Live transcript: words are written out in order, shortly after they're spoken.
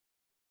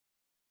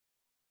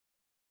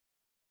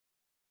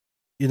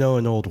You know,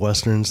 in old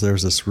Westerns,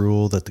 there's this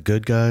rule that the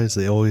good guys,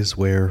 they always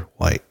wear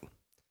white.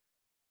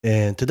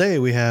 And today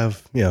we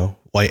have,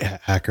 white hat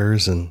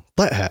hackers and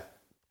black hat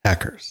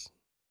hackers.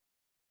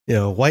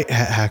 White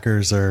hat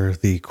hackers are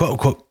the quote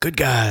unquote good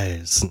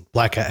guys, and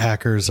black hat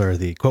hackers are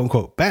the quote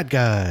unquote bad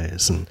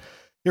guys. And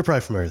you're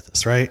probably familiar with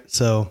this, right?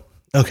 So,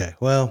 okay,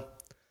 well,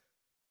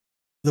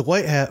 the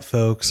white hat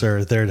folks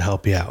are there to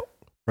help you out,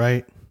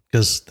 right?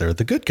 Because they're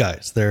the good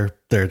guys. They're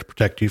there to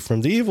protect you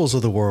from the evils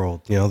of the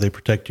world. They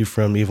protect you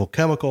from evil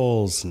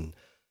chemicals and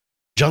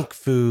junk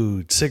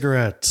food,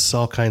 cigarettes,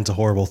 all kinds of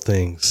horrible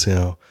things,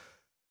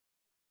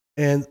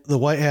 And the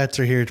white hats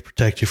are here to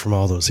protect you from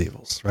all those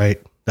evils, right?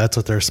 That's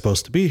what they're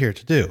supposed to be here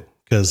to do.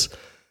 Because,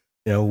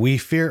 we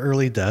fear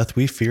early death.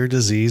 We fear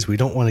disease. We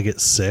don't want to get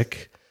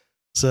sick.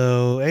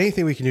 So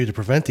anything we can do to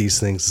prevent these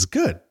things is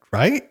good,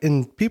 right?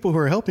 And people who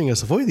are helping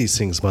us avoid these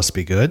things must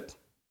be good,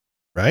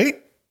 right?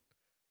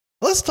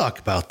 Let's talk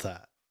about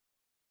that.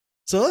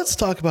 So let's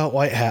talk about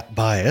white hat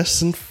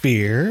bias and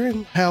fear,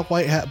 and how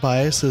white hat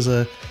bias is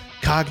a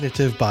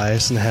cognitive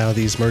bias, and how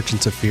these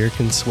merchants of fear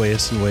can sway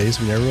us in ways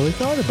we never really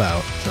thought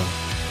about. So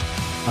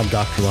I'm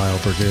Dr. Lyle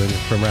Burgoon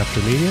from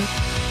Raptor Media.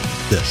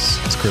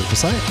 This is Critical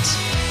Science.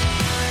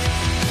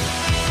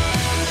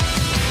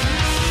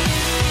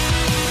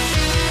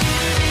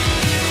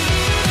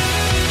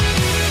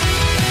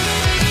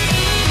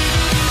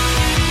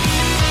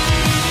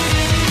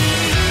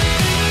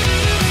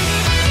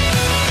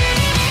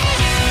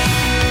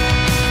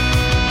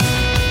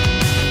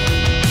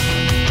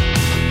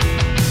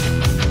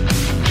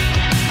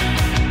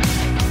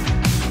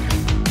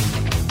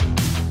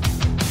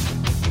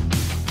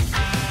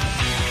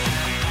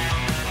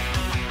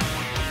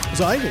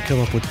 So I didn't come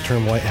up with the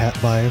term white hat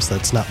bias.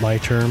 That's not my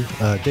term.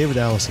 David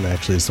Allison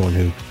actually is the one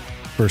who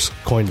first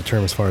coined the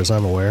term as far as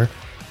I'm aware.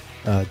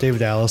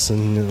 David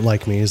Allison,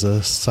 like me, is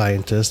a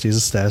scientist. He's a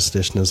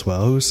statistician as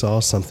well, who saw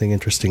something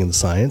interesting in the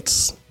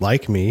science.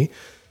 Like me,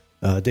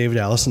 David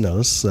Allison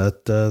knows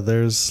that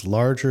there's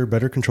larger,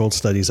 better controlled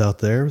studies out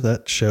there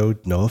that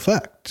showed no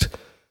effect.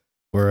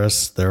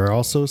 Whereas there are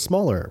also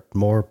smaller,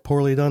 more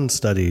poorly done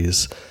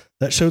studies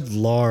that showed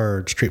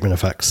large treatment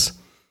effects.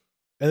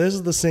 And this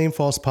is the same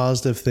false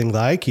positive thing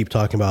that I keep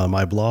talking about on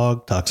my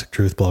blog,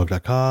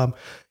 toxictruthblog.com,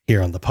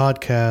 here on the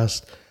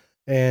podcast.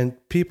 And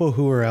people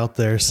who are out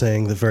there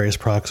saying that various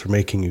products are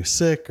making you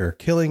sick or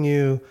killing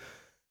you,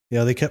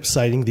 they kept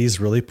citing these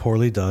really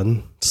poorly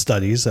done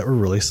studies that were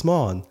really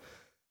small.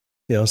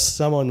 And,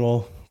 someone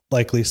will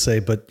likely say,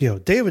 but,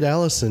 David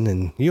Allison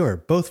and you are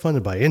both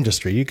funded by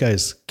industry. You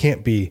guys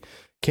can't be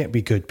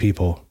good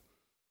people.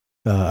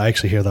 I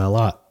actually hear that a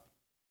lot.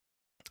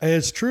 And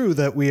it's true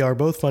that we are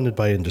both funded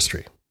by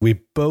industry.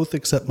 We both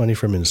accept money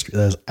from industry.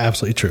 That is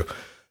absolutely true.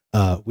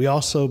 We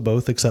also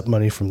both accept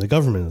money from the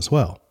government as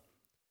well.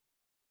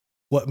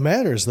 What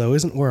matters, though,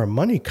 isn't where our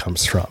money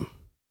comes from.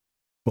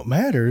 What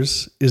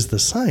matters is the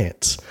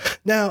science.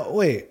 Now,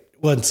 wait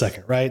 1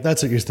 second, right?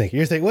 That's what you're thinking.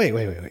 You're thinking,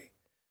 wait.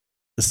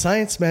 The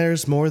science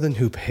matters more than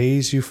who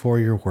pays you for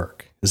your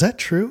work. Is that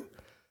true?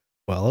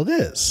 Well, it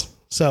is.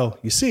 So,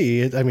 you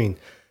see,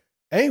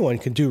 anyone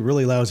can do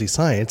really lousy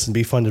science and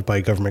be funded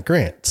by government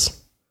grants.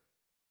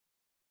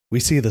 We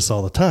see this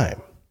all the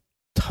time.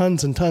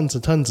 Tons and tons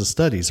and tons of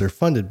studies are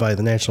funded by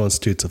the National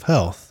Institutes of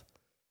Health.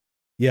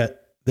 Yet,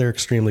 they're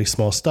extremely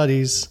small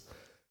studies.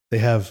 They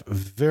have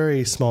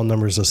very small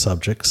numbers of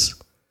subjects.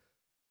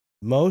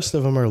 Most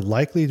of them are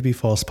likely to be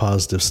false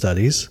positive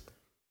studies.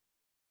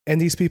 And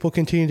these people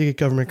continue to get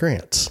government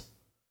grants.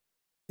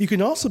 You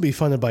can also be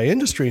funded by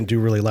industry and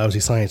do really lousy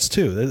science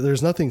too.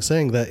 There's nothing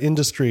saying that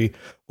industry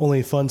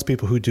only funds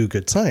people who do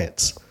good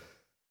science.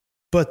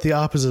 But the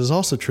opposite is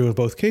also true in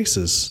both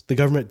cases. The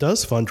government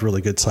does fund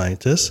really good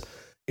scientists.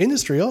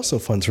 Industry also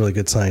funds really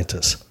good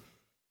scientists.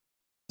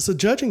 So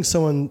judging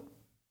someone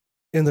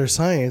in their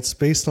science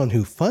based on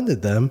who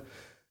funded them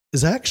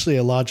is actually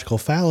a logical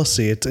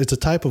fallacy. It's a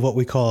type of what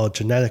we call a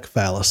genetic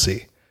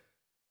fallacy.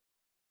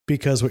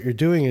 Because what you're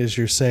doing is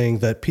you're saying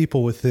that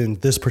people within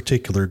this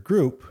particular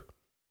group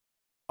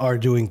are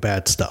doing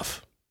bad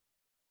stuff.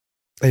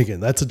 And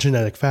again, that's a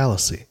genetic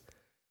fallacy.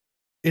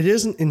 It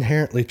isn't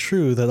inherently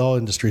true that all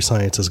industry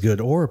science is good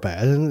or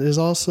bad, and it is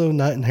also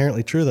not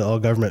inherently true that all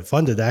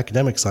government-funded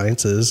academic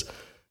science is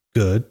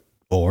good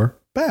or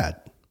bad.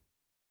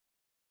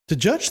 To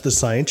judge the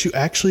science, you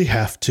actually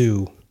have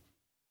to,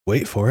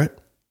 wait for it,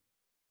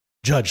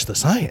 judge the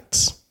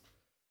science,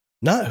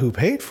 not who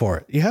paid for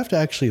it. You have to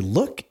actually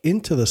look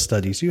into the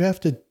studies. You have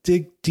to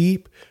dig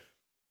deep.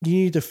 You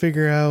need to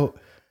figure out,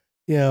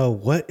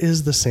 what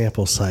is the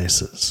sample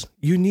sizes?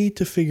 You need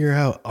to figure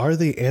out, are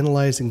they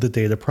analyzing the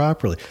data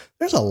properly?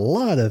 There's a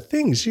lot of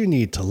things you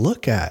need to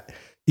look at.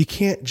 You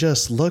can't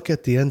just look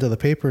at the end of the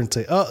paper and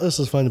say, oh, this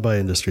is funded by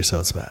industry, so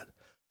it's bad.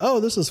 Oh,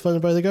 this is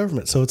funded by the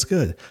government, so it's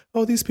good.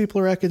 Oh, these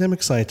people are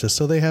academic scientists,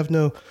 so they have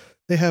no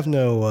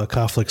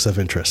conflicts of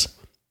interest.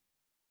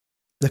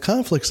 The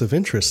conflicts of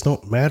interest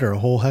don't matter a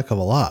whole heck of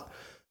a lot.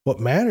 What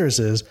matters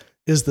is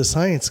the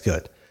science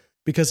good?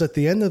 Because at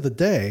the end of the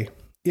day,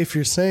 if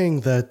you're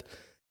saying that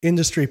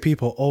industry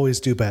people always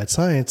do bad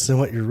science, then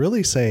what you're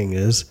really saying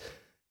is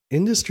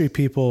industry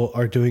people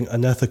are doing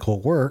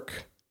unethical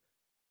work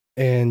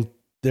and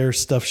their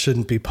stuff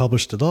shouldn't be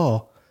published at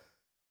all.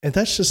 And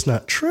that's just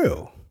not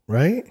true,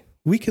 right?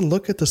 We can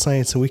look at the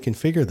science and we can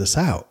figure this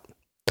out.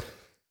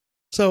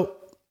 So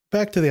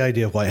back to the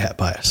idea of white hat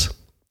bias.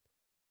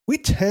 We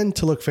tend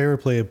to look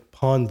favorably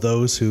upon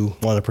those who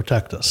want to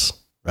protect us,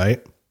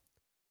 right?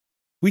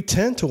 We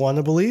tend to want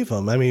to believe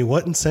them. I mean,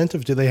 what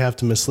incentive do they have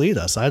to mislead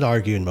us? I'd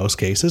argue in most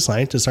cases,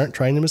 scientists aren't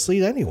trying to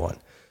mislead anyone.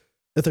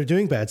 If they're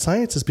doing bad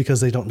science, it's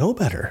because they don't know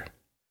better.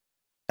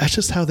 That's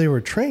just how they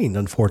were trained,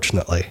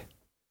 unfortunately.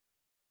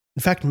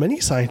 In fact, many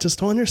scientists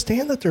don't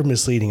understand that they're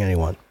misleading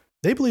anyone.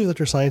 They believe that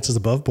their science is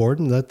above board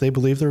and that they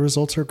believe their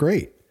results are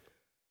great.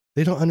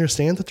 They don't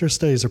understand that their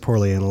studies are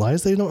poorly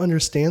analyzed. They don't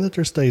understand that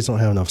their studies don't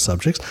have enough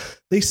subjects.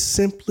 They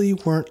simply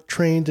weren't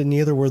trained, and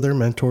neither were their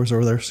mentors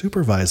or their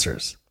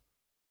supervisors.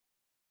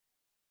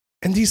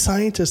 And these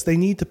scientists, they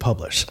need to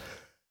publish.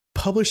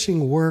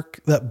 Publishing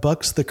work that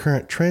bucks the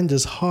current trend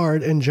is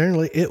hard, and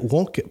generally it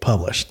won't get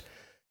published.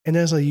 And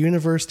as a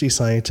university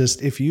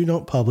scientist, if you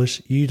don't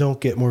publish, you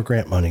don't get more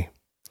grant money,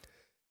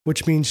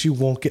 which means you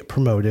won't get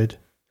promoted,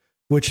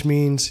 which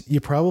means you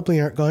probably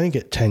aren't going to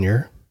get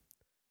tenure,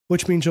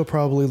 which means you'll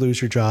probably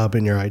lose your job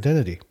and your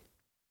identity.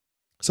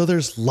 So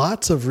there's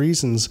lots of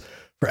reasons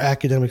for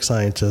academic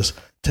scientists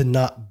to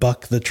not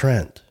buck the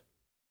trend,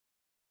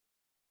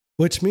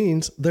 which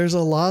means there's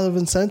a lot of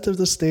incentive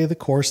to stay the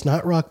course,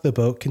 not rock the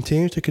boat,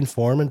 continue to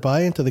conform, and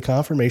buy into the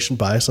confirmation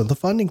bias of the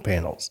funding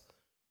panels.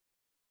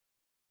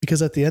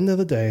 Because at the end of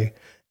the day,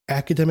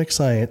 academic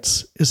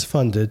science is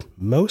funded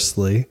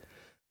mostly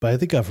by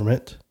the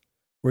government,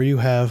 where you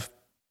have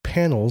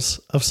panels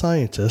of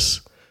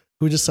scientists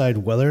who decide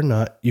whether or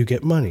not you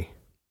get money.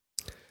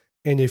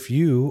 And if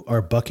you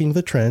are bucking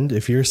the trend,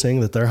 if you're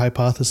saying that their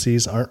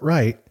hypotheses aren't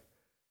right,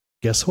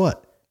 guess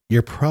what?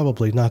 You're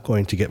probably not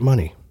going to get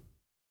money.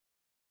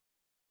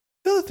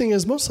 The other thing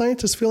is, most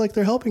scientists feel like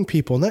they're helping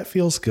people, and that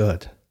feels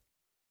good.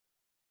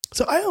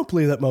 So I don't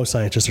believe that most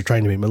scientists are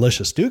trying to be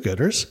malicious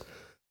do-gooders.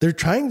 They're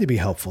trying to be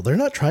helpful. They're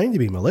not trying to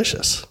be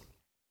malicious.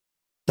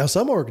 Now,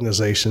 some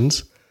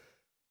organizations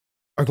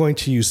are going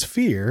to use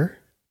fear,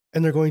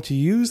 and they're going to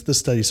use the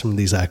studies from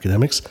these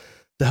academics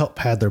to help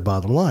pad their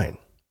bottom line.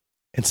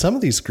 And some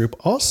of these groups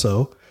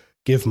also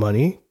give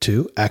money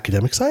to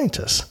academic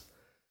scientists.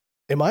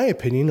 In my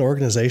opinion,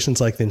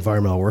 organizations like the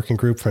Environmental Working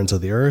Group, Friends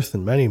of the Earth,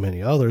 and many,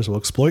 many others will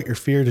exploit your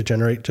fear to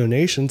generate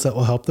donations that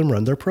will help them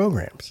run their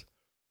programs.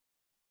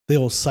 They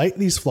will cite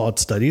these flawed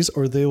studies,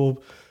 or they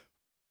will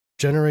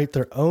generate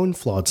their own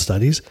flawed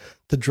studies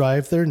to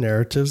drive their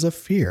narratives of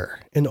fear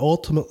and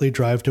ultimately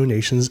drive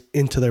donations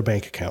into their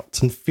bank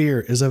accounts. And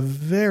fear is a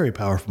very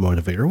powerful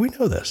motivator. We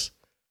know this.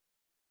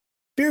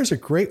 Fear is a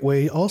great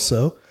way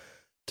also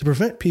to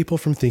prevent people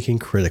from thinking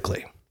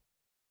critically.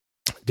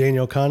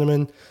 Daniel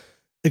Kahneman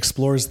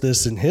explores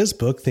this in his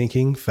book,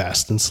 Thinking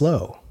Fast and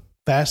Slow.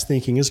 Fast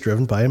thinking is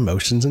driven by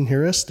emotions and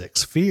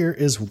heuristics. Fear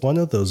is one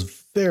of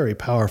those very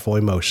powerful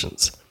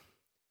emotions.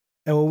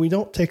 And when we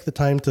don't take the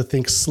time to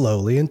think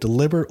slowly and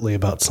deliberately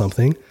about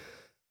something,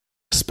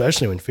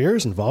 especially when fear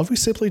is involved, we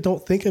simply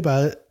don't think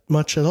about it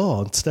much at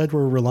all. Instead,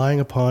 we're relying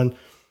upon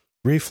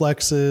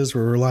reflexes.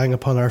 We're relying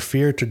upon our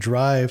fear to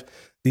drive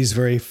these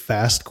very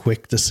fast,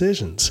 quick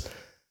decisions.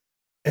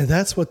 And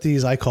that's what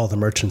I call the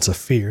merchants of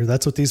fear.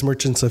 That's what these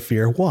merchants of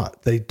fear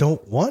want. They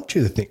don't want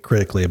you to think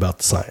critically about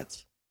the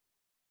science.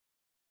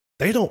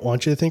 They don't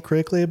want you to think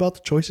critically about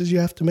the choices you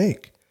have to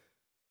make.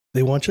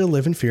 They want you to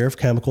live in fear of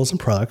chemicals and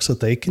products so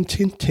they can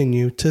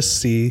continue to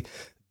see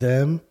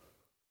them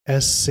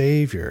as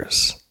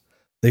saviors.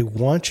 They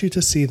want you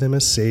to see them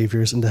as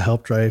saviors and to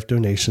help drive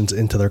donations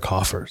into their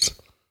coffers.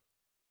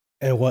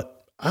 And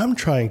what I'm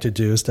trying to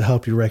do is to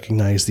help you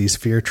recognize these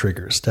fear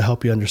triggers, to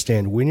help you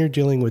understand when you're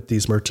dealing with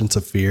these merchants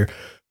of fear,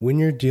 when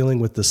you're dealing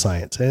with the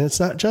science. And it's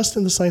not just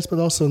in the science, but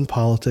also in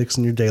politics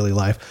and your daily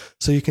life.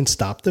 So you can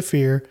stop the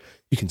fear,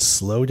 you can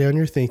slow down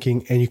your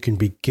thinking, and you can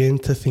begin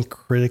to think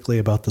critically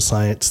about the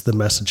science, the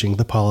messaging,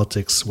 the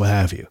politics, what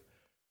have you.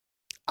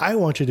 I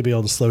want you to be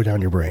able to slow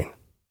down your brain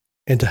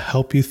and to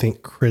help you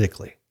think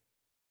critically.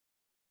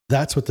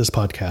 That's what this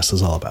podcast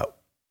is all about.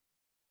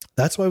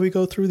 That's why we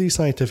go through these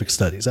scientific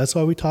studies. That's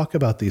why we talk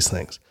about these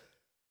things,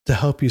 to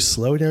help you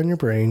slow down your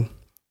brain,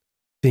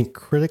 think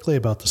critically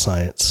about the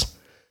science,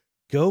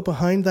 go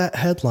behind that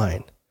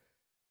headline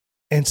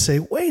and say,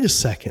 wait a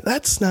second,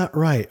 that's not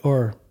right.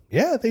 Or,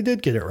 yeah, they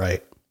did get it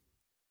right.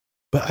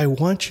 But I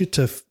want you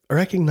to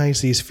recognize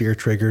these fear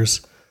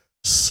triggers,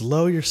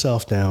 slow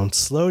yourself down,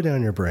 slow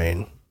down your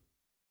brain,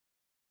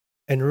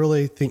 and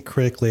really think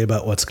critically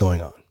about what's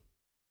going on.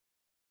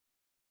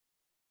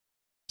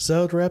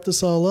 So to wrap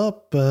this all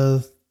up,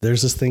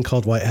 there's this thing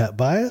called white hat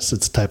bias.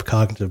 It's a type of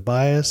cognitive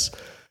bias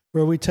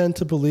where we tend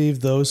to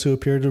believe those who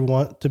appear to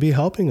want to be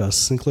helping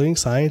us, including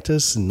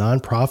scientists and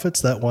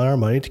nonprofits that want our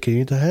money to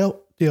continue to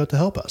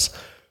help us.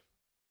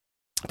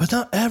 But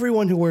not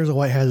everyone who wears a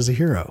white hat is a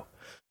hero.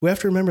 We have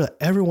to remember that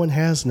everyone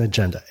has an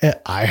agenda. And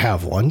I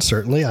have one,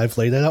 certainly. I've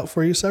laid that out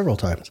for you several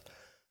times.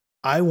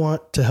 I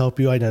want to help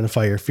you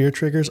identify your fear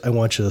triggers. I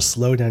want you to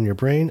slow down your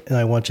brain, and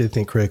I want you to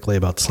think critically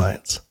about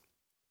science.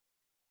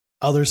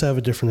 Others have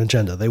a different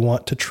agenda. They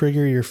want to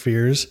trigger your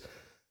fears.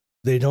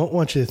 They don't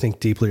want you to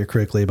think deeply or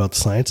critically about the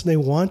science, and they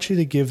want you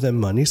to give them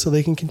money so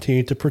they can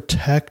continue to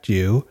protect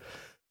you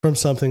from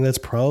something that's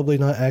probably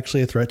not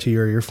actually a threat to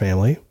you or your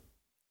family,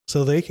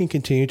 so they can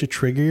continue to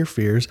trigger your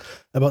fears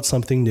about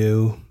something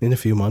new in a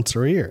few months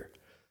or a year.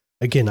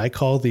 Again, I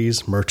call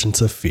these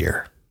merchants of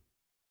fear.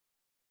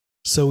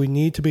 So we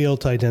need to be able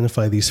to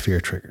identify these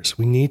fear triggers.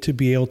 We need to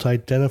be able to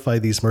identify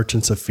these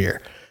merchants of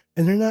fear.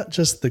 And they're not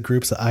just the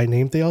groups that I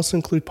named, they also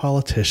include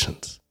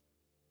politicians.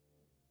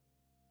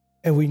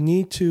 And we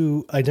need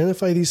to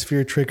identify these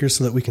fear triggers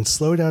so that we can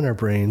slow down our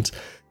brains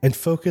and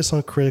focus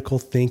on critical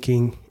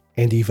thinking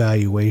and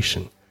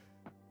evaluation.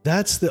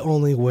 That's the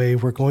only way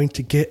we're going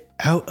to get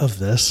out of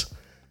this.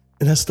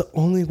 And that's the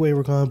only way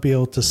we're going to be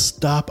able to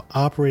stop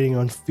operating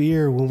on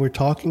fear when we're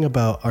talking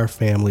about our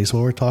families,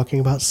 when we're talking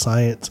about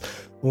science,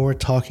 when we're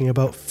talking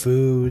about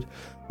food,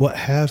 what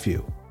have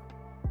you.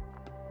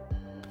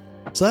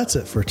 So that's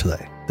it for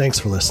today. Thanks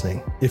for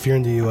listening. If you're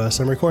in the US,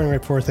 I'm recording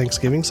right before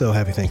Thanksgiving, so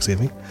happy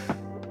Thanksgiving.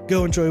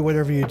 Go enjoy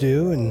whatever you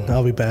do, and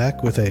I'll be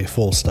back with a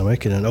full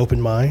stomach and an open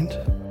mind.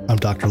 I'm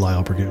Dr.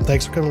 Lyle Burgoon.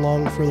 Thanks for coming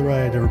along for the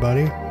ride,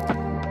 everybody.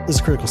 This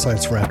is Critical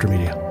Science for After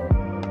Media.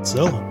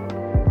 So long.